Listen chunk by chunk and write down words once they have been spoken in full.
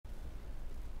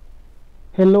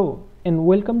Hello and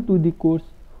welcome to the course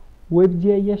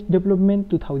WebGIS Development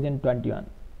 2021.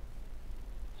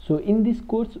 So in this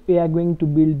course we are going to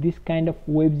build this kind of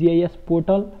WebGIS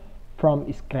portal from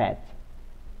scratch.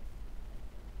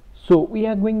 So we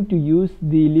are going to use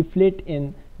the leaflet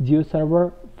in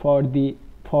GeoServer for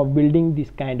building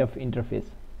this kind of interface.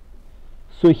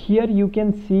 So here you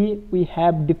can see we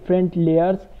have different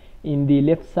layers in the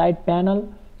left side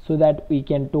panel, so that we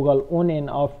can toggle on and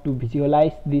off to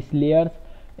visualize these layers,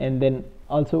 and then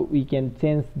also we can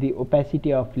change the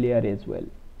opacity of layer as well,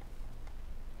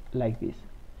 like this.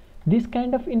 This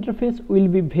kind of interface will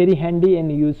be very handy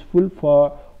and useful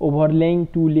for overlaying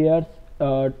two layers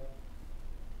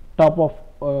top of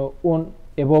one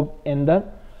above another,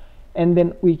 and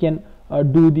then we can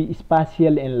do the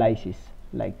spatial analysis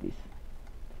like this.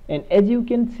 And as you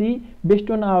can see,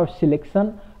 based on our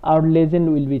selection, our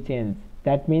legend will be changed.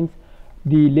 That means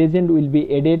the legend will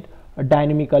be added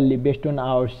dynamically based on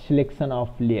our selection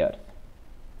of layers.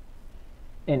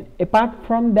 And apart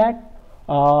from that,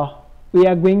 we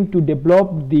are going to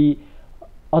develop the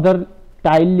other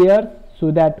tile layers so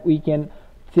that we can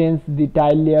change the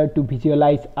tile layer to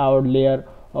visualize our layer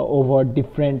over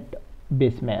different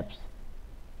base maps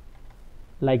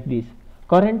like this.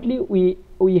 Currently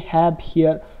we have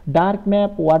here dark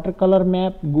map, watercolor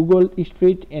map, Google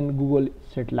Street and Google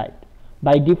Satellite.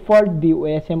 By default the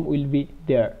OSM will be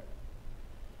there.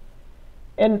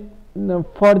 And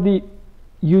for the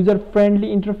user friendly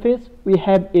interface, we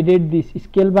have added this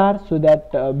scale bar so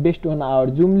that based on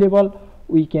our zoom level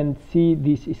we can see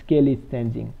this scale is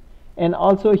changing. And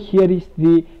also here is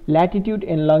the latitude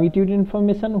and longitude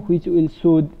information, which will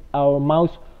show our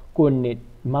mouse coordinate,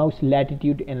 mouse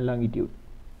latitude and longitude.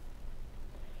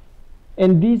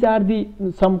 And these are the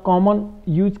some common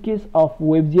use case of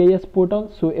WebGIS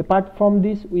portal. So apart from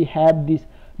this, we have this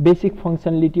basic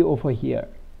functionality over here.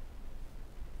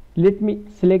 Let me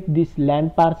select this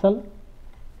land parcel,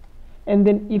 and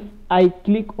then if I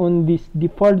click on this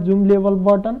default zoom level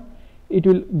button, it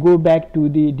will go back to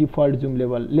the default zoom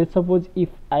level. Let's suppose if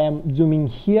I am zooming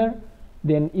here,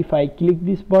 then if I click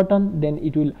this button, then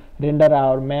it will render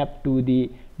our map to the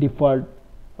default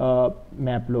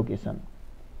map location.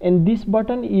 And this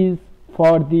button is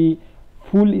for the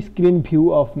full screen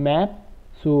view of map.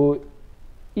 So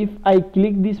if I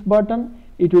click this button,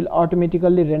 it will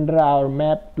automatically render our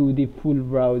map to the full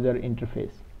browser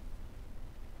interface.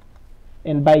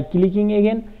 And by clicking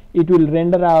again, it will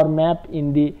render our map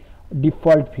in the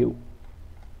default view.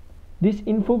 This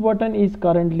info button is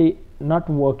currently not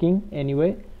working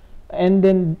anyway. And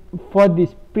then for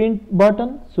this print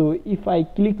button, so if I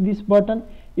click this button,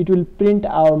 it will print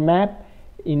our map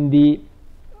in the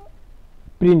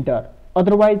printer.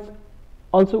 Otherwise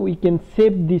also we can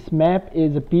save this map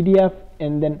as a PDF,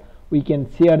 and then we can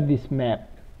share this map.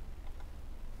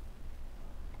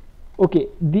 Okay,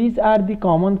 these are the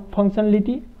common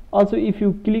functionality. Also if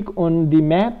you click on the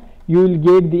map, you will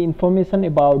get the information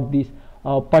about this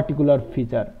particular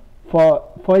feature.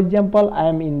 For example, I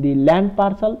am in the land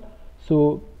parcel,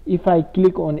 so if I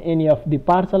click on any of the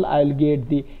parcel, I will get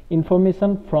the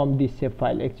information from this shape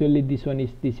file. Actually this one is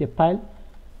the shape file.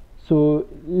 So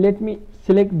let me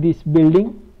select this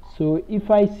building. So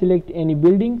if I select any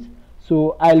buildings,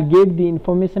 so I'll get the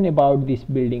information about this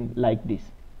building like this.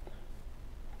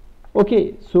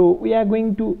 Okay, so we are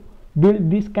going to build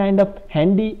this kind of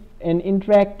handy and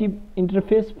interactive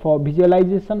interface for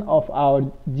visualization of our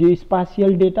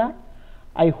geospatial data.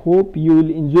 I hope you will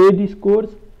enjoy this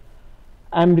course.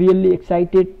 I'm really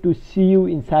excited to see you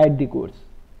inside the course.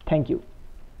 Thank you.